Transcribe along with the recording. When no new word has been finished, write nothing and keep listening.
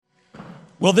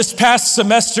Well, this past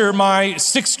semester, my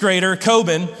sixth grader,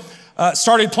 Coben,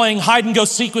 started playing hide and go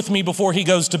seek with me before he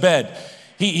goes to bed.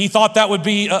 He thought that would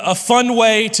be a fun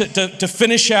way to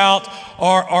finish out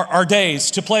our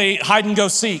days, to play hide and go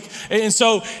seek. And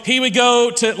so he would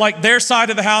go to like their side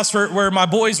of the house where my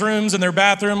boys' rooms and their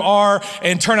bathroom are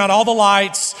and turn out all the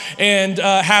lights and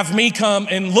have me come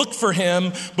and look for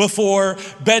him before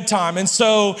bedtime. And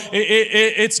so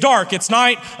it's dark, it's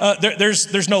night,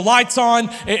 there's no lights on.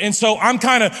 And so I'm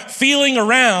kind of feeling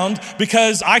around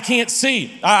because I can't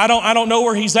see. I don't know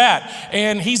where he's at.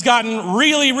 And he's gotten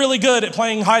really, really good at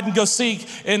playing hide and go seek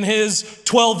in his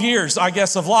 12 years, I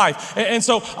guess, of life. And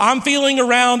so I'm feeling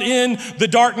around in the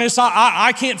darkness.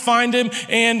 I can't find him.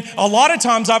 And a lot of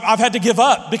times I've had to give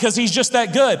up because he's just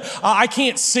that good. I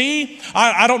can't see.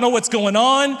 I don't know what's going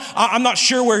on. I'm not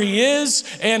sure where he is.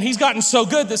 And he's gotten so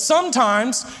good that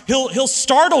sometimes he'll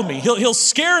startle me. He'll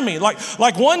scare me. Like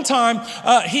one time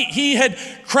he had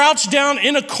crouched down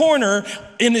in a corner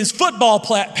in his football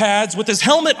pads with his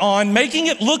helmet on, making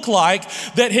it look like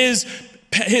that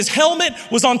his helmet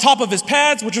was on top of his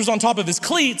pads, which was on top of his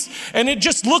cleats, and it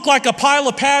just looked like a pile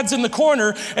of pads in the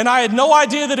corner, and I had no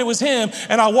idea that it was him,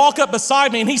 and I walk up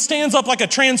beside me, and he stands up like a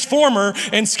transformer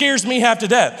and scares me half to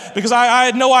death, because I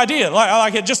had no idea,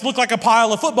 like it just looked like a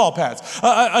pile of football pads.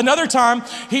 Another time,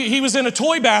 he was in a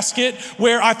toy basket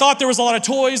where I thought there was a lot of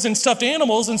toys and stuffed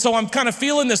animals, and so I'm kind of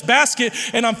feeling this basket,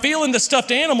 and I'm feeling the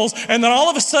stuffed animals, and then all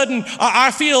of a sudden,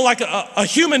 I feel like a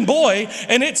human boy,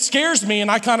 and it scares me, and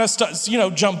I kind of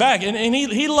jump back, and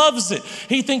he loves it.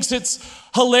 He thinks it's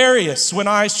hilarious when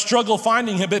I struggle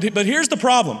finding him, but here's the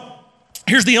problem.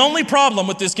 Here's the only problem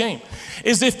with this game,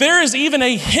 is if there is even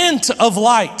a hint of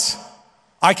light,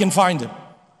 I can find him.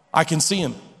 I can see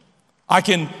him. I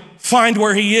can find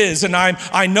where he is, and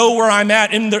I know where I'm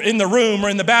at in the room or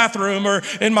in the bathroom or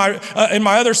in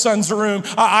my other son's room.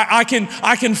 I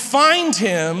can find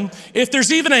him if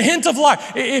there's even a hint of light.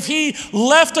 If he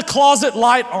left a closet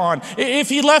light on, if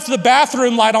he left the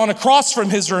bathroom light on across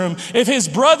from his room, if his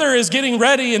brother is getting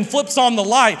ready and flips on the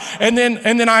light, and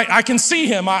then I can see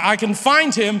him. I can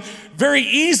find him very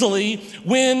easily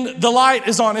when the light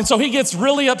is on, and so he gets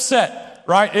really upset,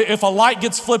 right? If a light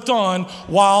gets flipped on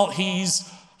while he's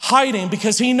hiding,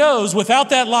 because he knows without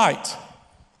that light,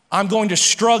 I'm going to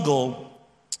struggle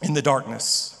in the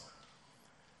darkness.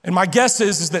 And my guess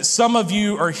is that some of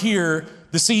you are here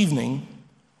this evening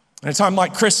at a time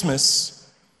like Christmas,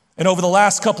 and over the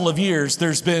last couple of years,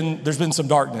 there's been some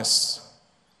darkness.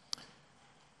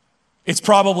 It's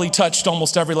probably touched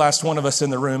almost every last one of us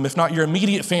in the room, if not your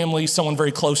immediate family, someone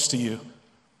very close to you.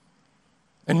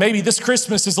 And maybe this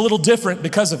Christmas is a little different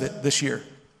because of it this year.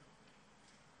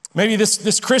 Maybe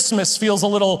this Christmas feels a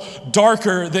little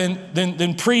darker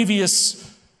than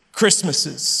previous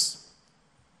Christmases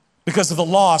because of the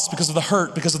loss, because of the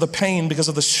hurt, because of the pain, because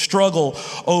of the struggle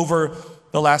over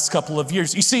the last couple of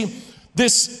years. You see,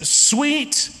 this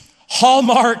sweet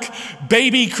Hallmark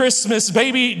baby Christmas,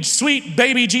 sweet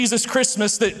baby Jesus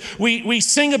Christmas that we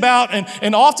sing about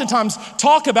and oftentimes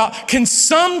talk about can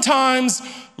sometimes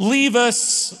leave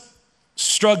us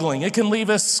struggling. It can leave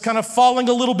us kind of falling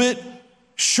a little bit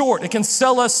short. It can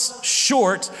sell us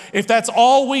short if that's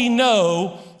all we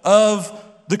know of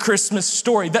the Christmas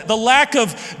story. That the lack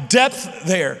of depth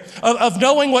there, of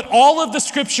knowing what all of the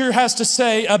scripture has to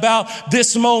say about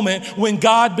this moment when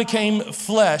God became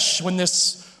flesh, when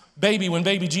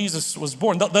baby Jesus was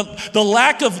born. The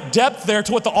lack of depth there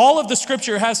to what all of the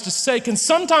scripture has to say can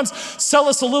sometimes sell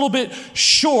us a little bit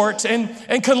short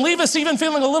and can leave us even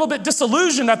feeling a little bit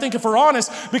disillusioned, I think, if we're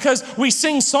honest, because we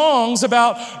sing songs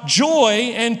about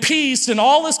joy and peace and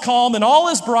all is calm and all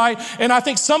is bright. And I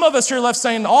think some of us are left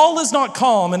saying all is not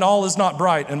calm and all is not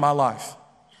bright in my life.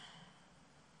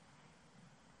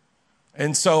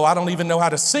 And so I don't even know how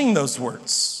to sing those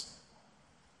words.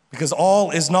 Because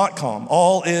all is not calm,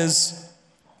 all is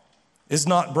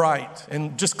not bright.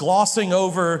 And just glossing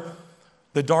over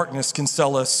the darkness can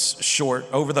sell us short,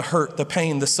 over the hurt, the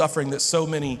pain, the suffering that so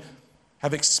many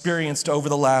have experienced over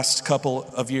the last couple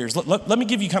of years. Let me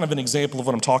give you kind of an example of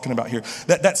what I'm talking about here.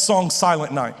 That song,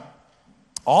 Silent Night.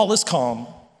 All is calm,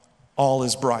 all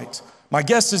is bright. My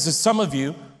guess is that some of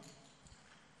you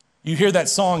hear that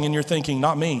song and you're thinking,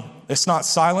 not me. It's not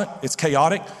silent, it's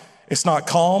chaotic, it's not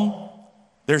calm.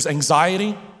 There's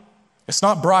anxiety. It's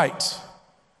not bright.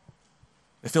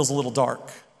 It feels a little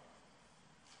dark.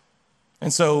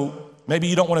 And so maybe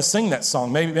you don't want to sing that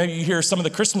song. Maybe you hear some of the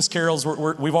Christmas carols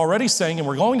we've already sang and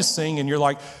we're going to sing, and you're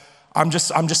like, I'm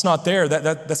just not there.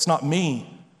 That's not me.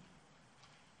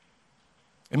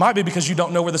 It might be because you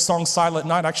don't know where the song Silent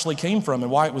Night actually came from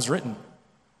and why it was written.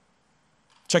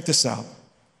 Check this out.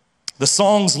 The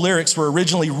song's lyrics were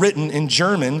originally written in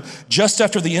German just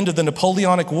after the end of the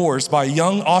Napoleonic Wars by a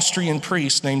young Austrian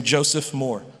priest named Joseph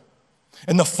Mohr.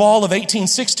 In the fall of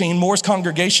 1816, Mohr's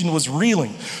congregation was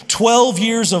reeling. 12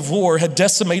 years of war had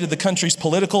decimated the country's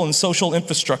political and social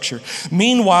infrastructure.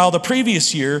 Meanwhile, the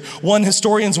previous year, one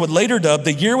historians would later dub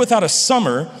the year without a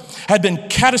summer, had been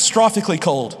catastrophically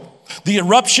cold. The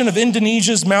eruption of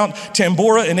Indonesia's Mount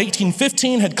Tambora in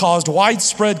 1815 had caused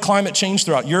widespread climate change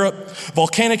throughout Europe.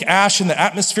 Volcanic ash in the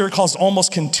atmosphere caused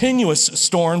almost continuous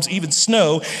storms, even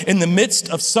snow, in the midst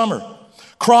of summer.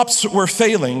 Crops were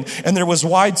failing, and there was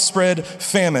widespread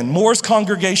famine. Mohr's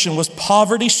congregation was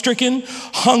poverty-stricken,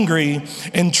 hungry,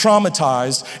 and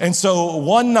traumatized. And so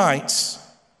one night,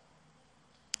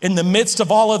 in the midst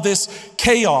of all of this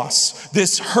chaos,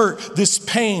 this hurt, this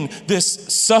pain,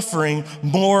 this suffering,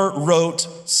 Mohr wrote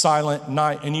Silent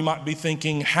Night. And you might be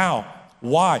thinking, how?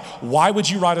 Why? Why would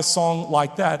you write a song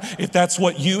like that if that's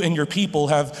what you and your people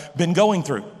have been going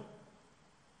through?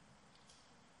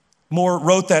 Mohr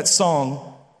wrote that song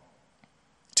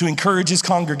to encourage his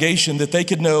congregation that they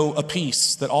could know a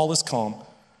peace, that all is calm,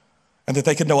 and that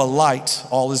they could know a light,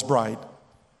 all is bright,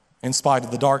 in spite of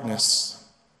the darkness.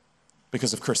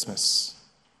 Because of Christmas.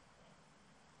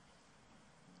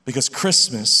 Because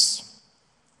Christmas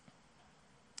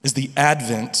is the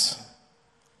advent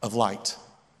of light.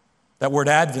 That word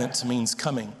advent means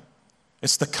coming.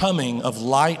 It's the coming of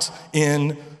light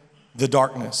in the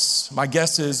darkness. My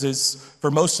guess is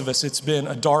for most of us, it's been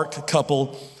a dark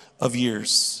couple of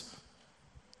years.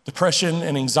 Depression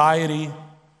and anxiety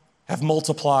have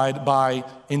multiplied by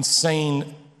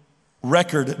insane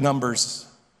record numbers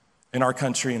in our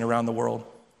country and around the world.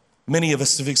 Many of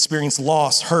us have experienced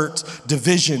loss, hurt,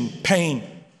 division, pain.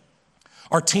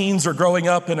 Our teens are growing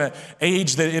up in an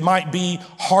age that it might be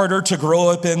harder to grow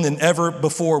up in than ever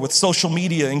before, with social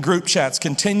media and group chats,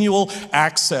 continual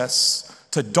access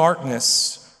to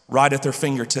darkness right at their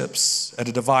fingertips, at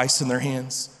a device in their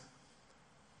hands.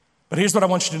 But here's what I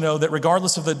want you to know, that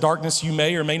regardless of the darkness you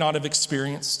may or may not have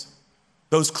experienced,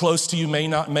 those close to you may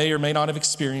or may not have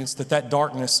experienced, that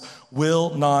darkness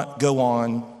will not go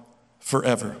on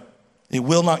forever. It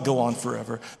will not go on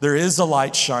forever. There is a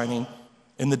light shining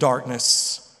in the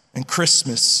darkness, and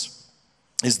Christmas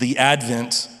is the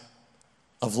advent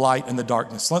of light in the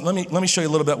darkness. Let me show you a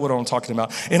little bit what I'm talking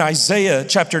about. In Isaiah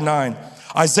chapter 9,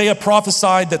 Isaiah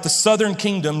prophesied that the southern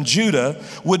kingdom, Judah,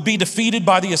 would be defeated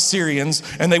by the Assyrians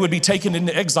and they would be taken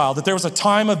into exile, that there was a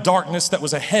time of darkness that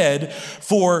was ahead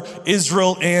for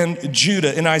Israel and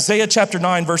Judah. In Isaiah chapter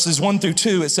 9, verses 1 through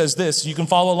 2, it says this. You can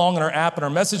follow along in our app and our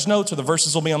message notes, or the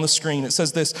verses will be on the screen. It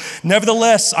says this: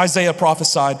 Nevertheless, Isaiah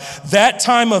prophesied, that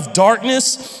time of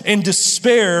darkness and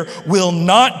despair will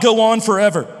not go on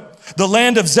forever. The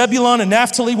land of Zebulun and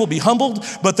Naphtali will be humbled,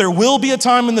 but there will be a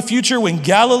time in the future when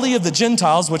Galilee of the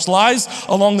Gentiles, which lies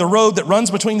along the road that runs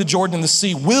between the Jordan and the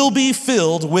sea, will be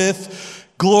filled with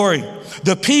glory.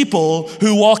 The people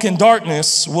who walk in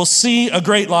darkness will see a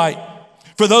great light.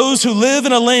 For those who live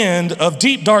in a land of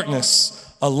deep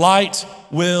darkness, a light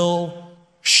will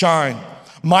shine.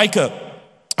 Micah,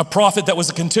 a prophet that was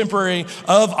a contemporary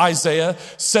of Isaiah,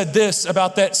 said this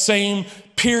about that same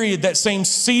period, that same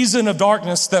season of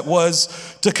darkness that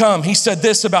was to come. He said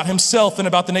this about himself and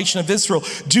about the nation of Israel: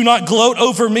 Do not gloat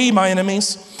over me, my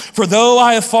enemies, for though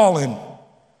I have fallen,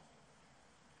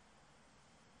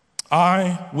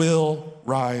 I will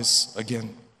rise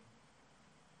again.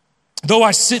 Though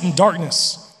I sit in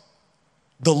darkness,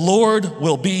 the Lord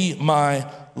will be my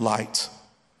light.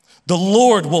 The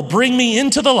Lord will bring me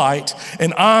into the light,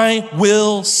 and I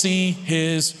will see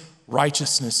his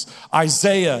righteousness.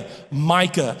 Isaiah,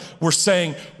 Micah were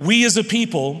saying, we as a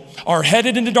people are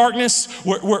headed into darkness.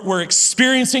 We're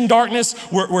experiencing darkness.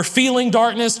 We're feeling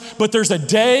darkness, but there's a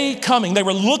day coming. They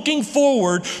were looking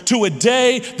forward to a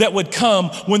day that would come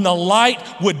when the light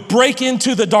would break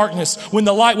into the darkness, when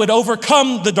the light would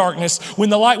overcome the darkness, when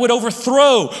the light would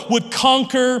overthrow, would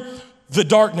conquer the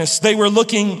darkness. They were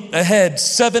looking ahead.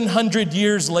 700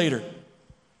 years later,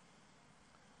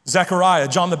 Zechariah,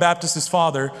 John the Baptist's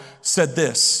father, said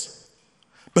this: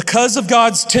 because of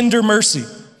God's tender mercy,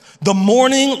 the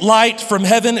morning light from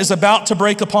heaven is about to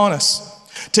break upon us,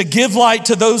 to give light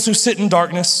to those who sit in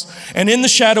darkness and in the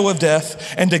shadow of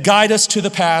death, and to guide us to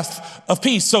the path of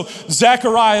peace. So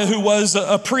Zechariah, who was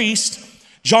a priest,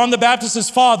 John the Baptist's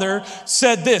father,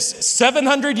 said this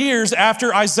 700 years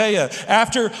after Isaiah,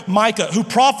 after Micah, who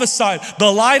prophesied,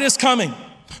 the light is coming.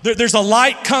 There's a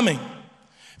light coming.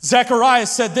 Zechariah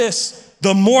said this: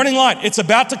 The morning light, it's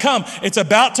about to come. It's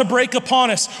about to break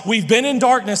upon us. We've been in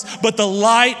darkness, but the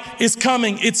light is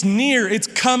coming. It's near. It's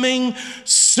coming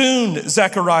soon,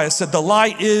 Zechariah said. The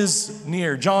light is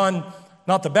near. John,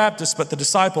 not the Baptist, but the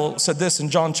disciple, said this in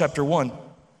John chapter 1.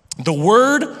 The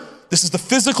Word, this is the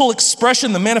physical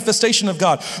expression, the manifestation of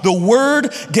God. The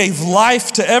Word gave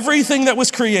life to everything that was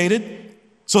created.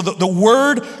 So the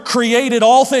Word created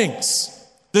all things.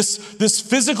 This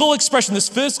physical expression, this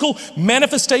physical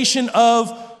manifestation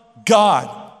of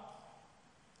God,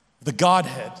 the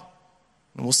Godhead.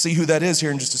 And we'll see who that is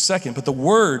here in just a second. But the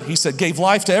Word, he said, gave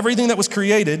life to everything that was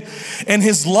created, and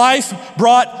his life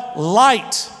brought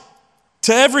light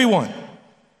to everyone.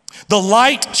 The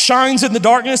light shines in the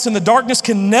darkness, and the darkness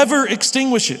can never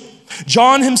extinguish it.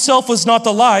 John himself was not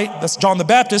the light, that's John the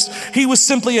Baptist. He was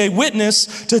simply a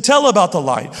witness to tell about the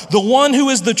light. The one who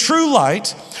is the true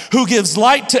light, who gives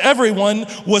light to everyone,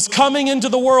 was coming into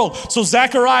the world. So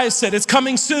Zechariah said, it's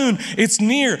coming soon, it's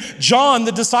near. John,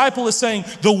 the disciple, is saying,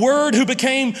 the Word who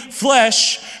became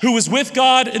flesh, who was with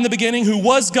God in the beginning, who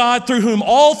was God, through whom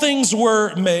all things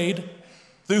were made,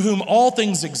 through whom all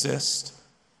things exist.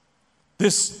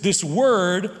 This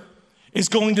Word is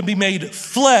going to be made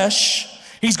flesh.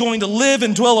 He's going to live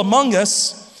and dwell among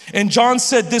us. And John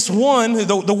said this one,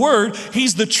 the Word,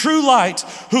 he's the true light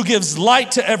who gives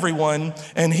light to everyone,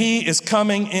 and he is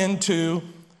coming into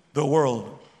the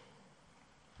world.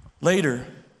 Later,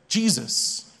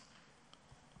 Jesus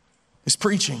is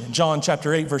preaching in John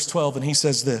chapter 8, verse 12, and he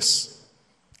says this,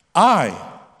 I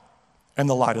am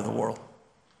the light of the world.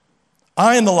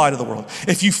 I am the light of the world.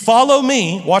 If you follow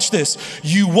me, watch this,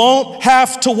 you won't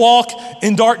have to walk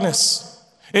in darkness.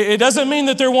 It doesn't mean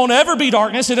that there won't ever be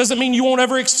darkness. It doesn't mean you won't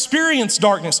ever experience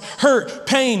darkness, hurt,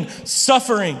 pain,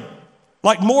 suffering,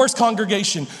 like Moore's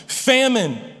congregation,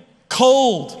 famine,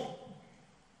 cold.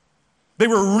 They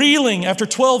were reeling after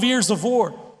 12 years of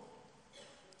war.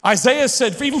 Isaiah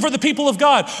said, even for the people of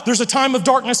God, there's a time of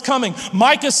darkness coming.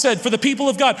 Micah said, for the people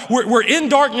of God, we're in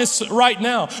darkness right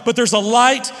now, but there's a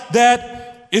light that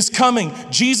is coming.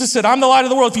 Jesus said, I'm the light of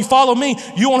the world. If you follow me,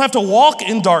 you won't have to walk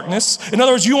in darkness. In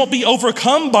other words, you won't be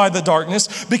overcome by the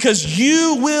darkness because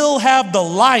you will have the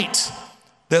light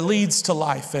that leads to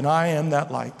life, and I am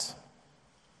that light.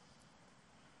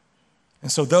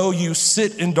 And so though you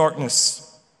sit in darkness,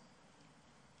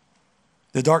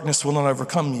 the darkness will not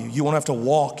overcome you. You won't have to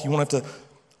walk. You won't have to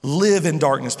live in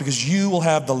darkness because you will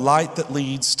have the light that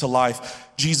leads to life.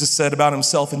 Jesus said about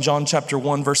himself in John chapter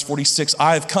 1, verse 46,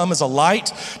 I have come as a light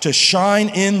to shine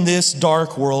in this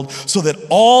dark world so that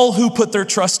all who put their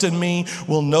trust in me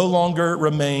will no longer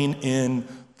remain in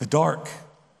the dark.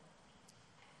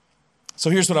 So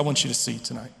here's what I want you to see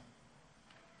tonight.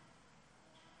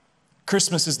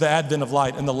 Christmas is the advent of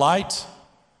light, and the light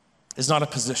is not a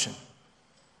position.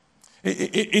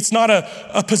 It's not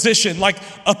a position like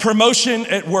a promotion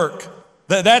at work.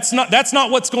 That's not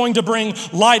what's going to bring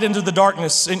light into the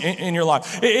darkness in your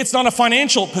life. It's not a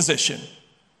financial position.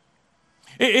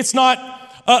 It's not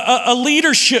a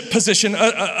leadership position,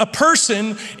 a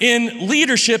person in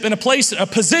leadership in a place, a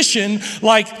position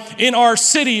like in our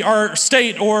city, our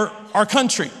state, or our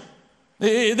country.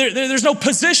 There's no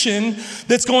position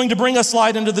that's going to bring us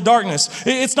light into the darkness.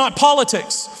 It's not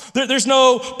politics. There's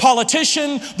no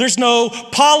politician, there's no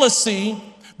policy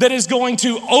that is going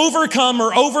to overcome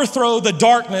or overthrow the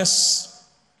darkness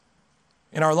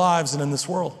in our lives and in this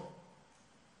world.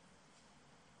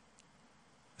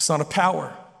 It's not a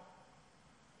power.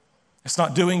 It's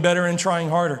not doing better and trying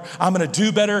harder. I'm going to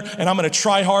do better and I'm going to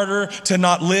try harder to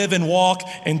not live and walk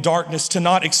in darkness, to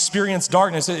not experience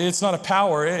darkness. It's not a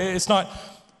power. It's not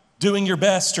doing your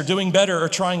best or doing better or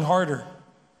trying harder.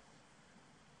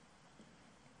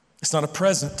 It's not a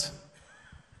present.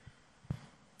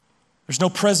 There's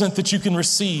no present that you can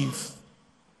receive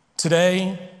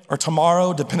today or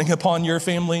tomorrow, depending upon your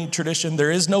family tradition.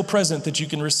 There is no present that you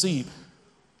can receive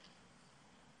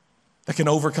that can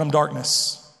overcome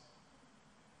darkness.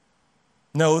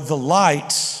 No, the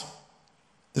light,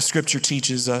 the scripture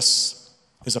teaches us,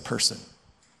 is a person.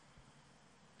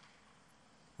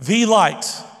 The light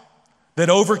that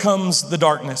overcomes the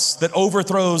darkness, that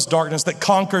overthrows darkness, that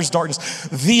conquers darkness.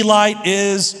 The light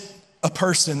is a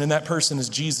person, and that person is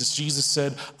Jesus. Jesus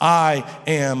said, I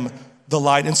am the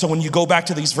light. And so when you go back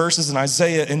to these verses in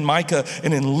Isaiah, in Micah,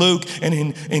 and in Luke, and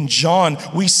in John,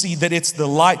 we see that it's the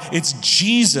light, it's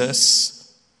Jesus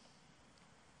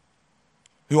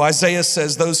who Isaiah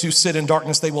says, those who sit in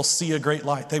darkness, they will see a great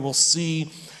light. They will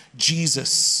see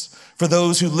Jesus. For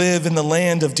those who live in the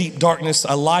land of deep darkness,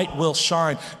 a light will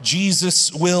shine.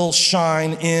 Jesus will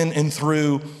shine in and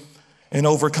through and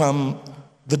overcome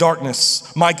the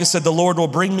darkness. Micah said, the Lord will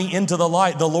bring me into the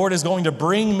light. The Lord is going to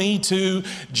bring me to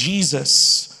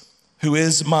Jesus, who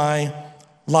is my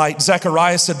light.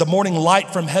 Zechariah said, the morning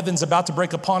light from heaven's about to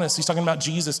break upon us. He's talking about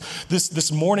Jesus.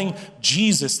 This morning,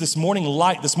 Jesus, this morning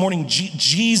light, this morning,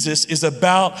 Jesus is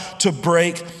about to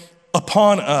break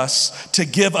upon us to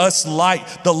give us light.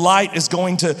 The light is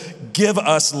going to give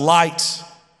us light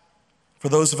for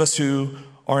those of us who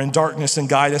are in darkness and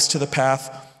guide us to the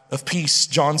path of peace.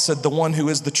 John said, the one who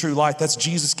is the true light, that's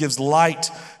Jesus, gives light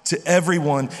to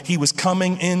everyone. He was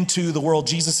coming into the world.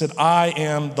 Jesus said, I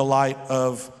am the light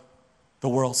of the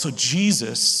world. So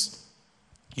Jesus,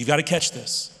 you've got to catch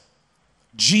this.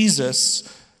 Jesus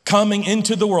coming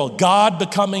into the world, God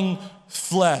becoming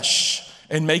flesh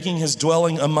and making his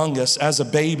dwelling among us as a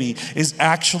baby is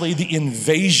actually the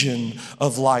invasion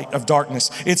of light, of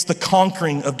darkness. It's the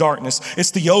conquering of darkness.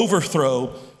 It's the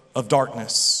overthrow of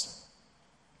darkness.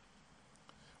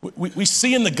 We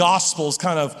see in the Gospels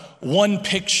kind of one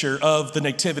picture of the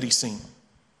nativity scene.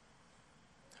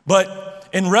 But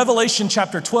in Revelation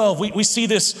chapter 12, we see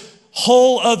this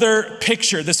whole other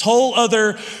picture, this whole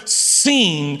other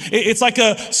scene. It's like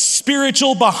a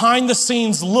spiritual behind the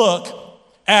scenes look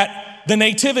at the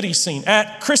nativity scene,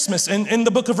 at Christmas in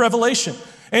the book of Revelation.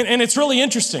 And it's really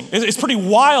interesting. It's pretty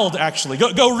wild, actually.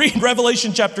 Go read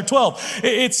Revelation chapter 12.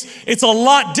 It's a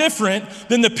lot different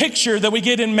than the picture that we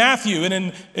get in Matthew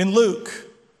and in Luke.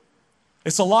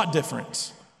 It's a lot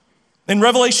different. In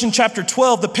Revelation chapter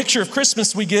 12, the picture of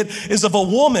Christmas we get is of a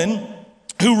woman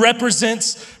who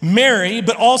represents Mary,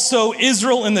 but also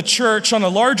Israel and the church on a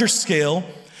larger scale,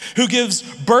 who gives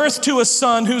birth to a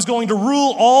son who's going to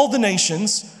rule all the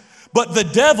nations. But the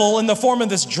devil, in the form of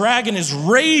this dragon, is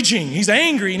raging. He's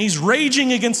angry and he's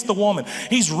raging against the woman.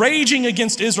 He's raging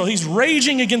against Israel. He's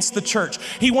raging against the church.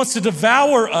 He wants to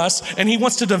devour us, and he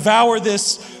wants to devour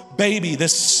this baby,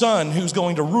 this son who's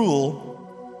going to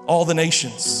rule all the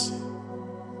nations.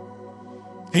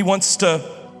 He wants to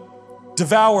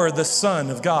devour the Son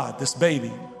of God, this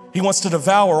baby. He wants to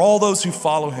devour all those who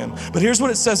follow him. But here's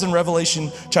what it says in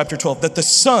Revelation chapter 12, that the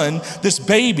son, this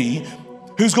baby,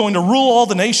 who's going to rule all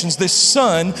the nations, this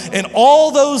son, and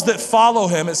all those that follow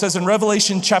him, it says in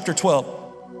Revelation chapter 12,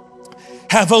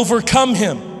 have overcome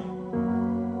him.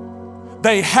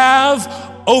 They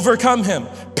have overcome him.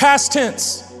 Past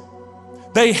tense.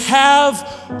 They have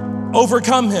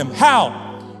overcome him. How?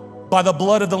 By the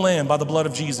blood of the Lamb, by the blood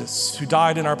of Jesus, who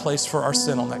died in our place for our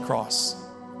sin on that cross.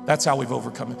 That's how we've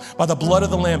overcome him. By the blood of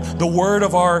the Lamb, the word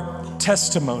of our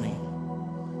testimony,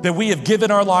 that we have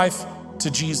given our life to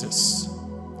Jesus.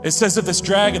 It says of this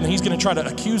dragon that he's going to try to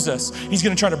accuse us. He's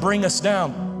going to try to bring us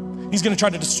down. He's going to try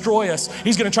to destroy us.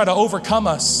 He's going to try to overcome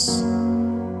us.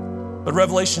 But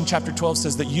Revelation chapter 12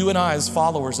 says that you and I, as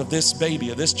followers of this baby,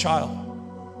 of this child,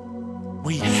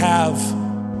 we have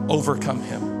overcome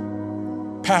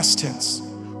him. Past tense.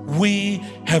 We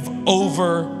have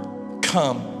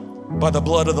overcome by the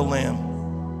blood of the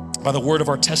Lamb, by the word of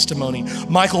our testimony.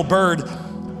 Michael Bird,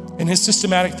 in his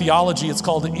systematic theology, it's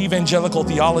called evangelical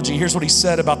theology. Here's what he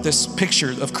said about this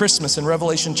picture of Christmas in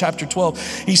Revelation chapter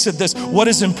 12. He said this, what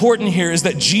is important here is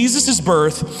that Jesus'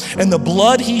 birth and the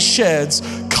blood he sheds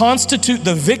constitute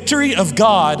the victory of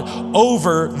God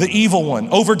over the evil one,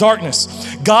 over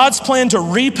darkness. God's plan to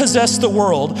repossess the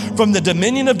world from the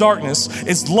dominion of darkness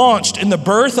is launched in the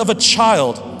birth of a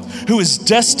child who is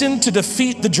destined to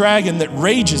defeat the dragon that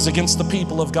rages against the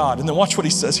people of God. And then watch what he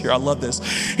says here. I love this.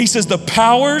 He says, the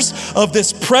powers of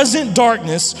this present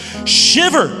darkness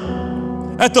shiver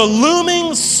at the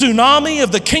looming tsunami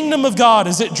of the kingdom of God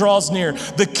as it draws near.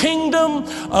 The kingdom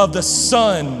of the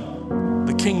Son,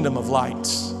 the kingdom of light.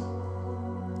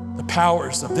 The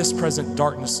powers of this present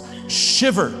darkness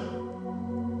shiver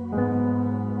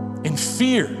in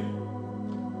fear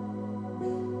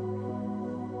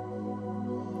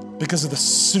because of the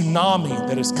tsunami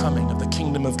that is coming of the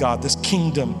kingdom of God, this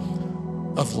kingdom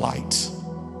of light.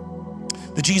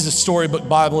 The Jesus Storybook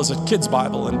Bible is a kid's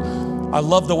Bible, and I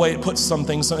love the way it puts some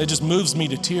things, it just moves me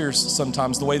to tears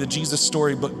sometimes, the way the Jesus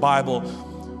Storybook Bible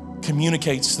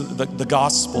communicates the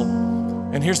gospel.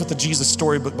 And here's what the Jesus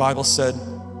Storybook Bible said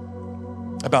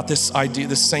about this idea,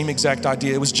 this same exact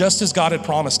idea. It was just as God had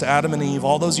promised to Adam and Eve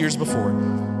all those years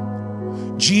before.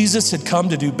 Jesus had come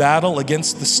to do battle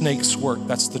against the snake's work.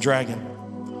 That's the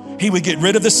dragon. He would get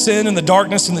rid of the sin and the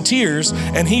darkness and the tears,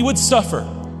 and he would suffer,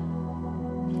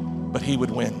 but he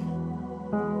would win.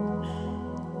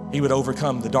 He would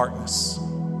overcome the darkness.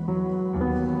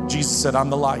 Jesus said,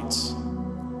 I'm the light.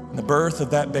 And the birth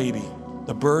of that baby,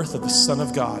 the birth of the Son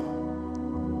of God,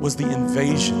 was the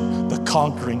invasion, the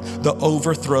conquering, the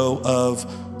overthrow of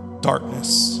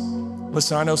darkness.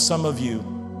 Listen, I know some of you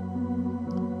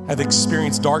have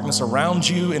experienced darkness around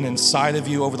you and inside of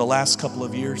you over the last couple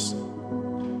of years.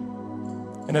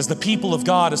 And as the people of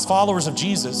God, as followers of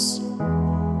Jesus,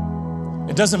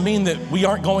 it doesn't mean that we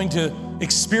aren't going to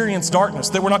experience darkness,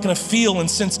 that we're not going to feel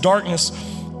and sense darkness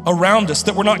around us,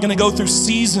 that we're not going to go through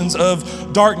seasons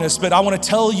of darkness. But I want to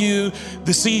tell you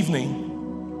this evening,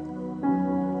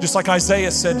 just like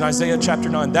Isaiah said in Isaiah chapter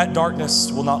 9, that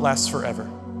darkness will not last forever.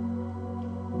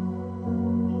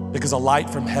 Because a light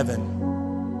from heaven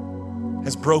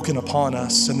has broken upon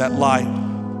us, and that light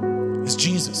is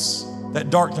Jesus. That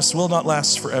darkness will not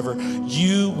last forever.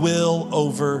 You will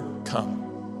overcome.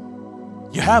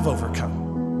 You have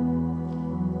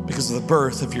overcome because of the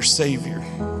birth of your Savior,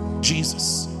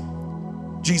 Jesus.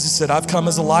 Jesus said, I've come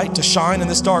as a light to shine in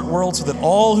this dark world so that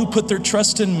all who put their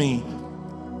trust in me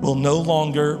will no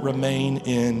longer remain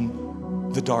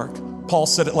in the dark. Paul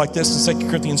said it like this in 2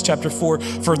 Corinthians chapter 4,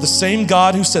 for the same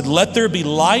God who said, let there be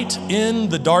light in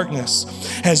the darkness,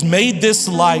 has made this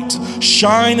light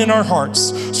shine in our hearts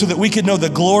so that we could know the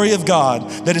glory of God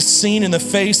that is seen in the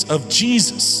face of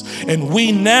Jesus. And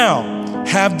we now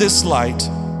have this light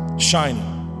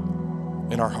shining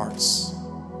in our hearts.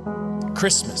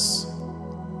 Christmas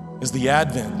is the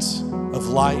advent of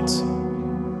light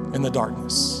in the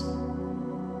darkness.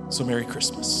 So Merry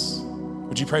Christmas.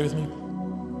 Would you pray with me?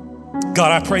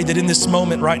 God, I pray that in this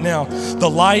moment right now, the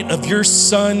light of your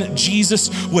Son,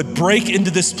 Jesus, would break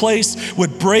into this place,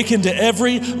 would break into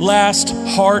every last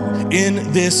heart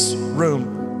in this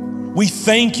room. We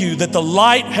thank you that the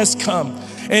light has come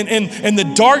and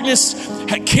the darkness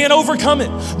can't overcome it.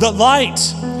 The light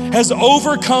has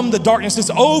overcome the darkness. It's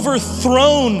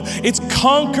overthrown. It's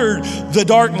conquered the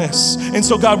darkness. And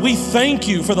so, God, we thank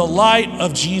you for the light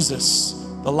of Jesus,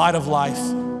 the light of life.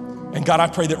 And God, I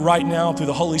pray that right now, through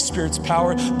the Holy Spirit's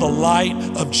power, the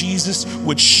light of Jesus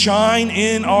would shine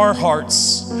in our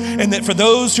hearts. And that for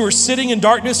those who are sitting in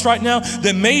darkness right now,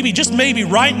 that maybe, just maybe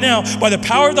right now, by the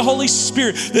power of the Holy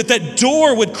Spirit, that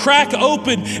door would crack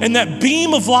open and that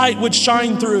beam of light would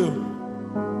shine through.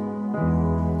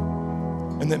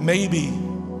 And that maybe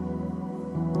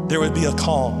there would be a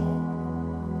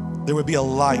calm, there would be a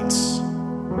light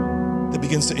that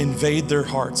begins to invade their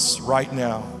hearts right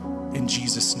now in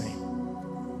Jesus' name.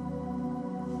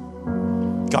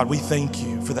 God, we thank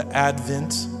you for the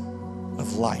advent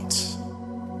of light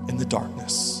in the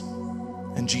darkness.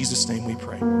 In Jesus' name we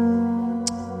pray.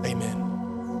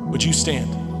 Amen. Would you stand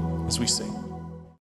as we sing?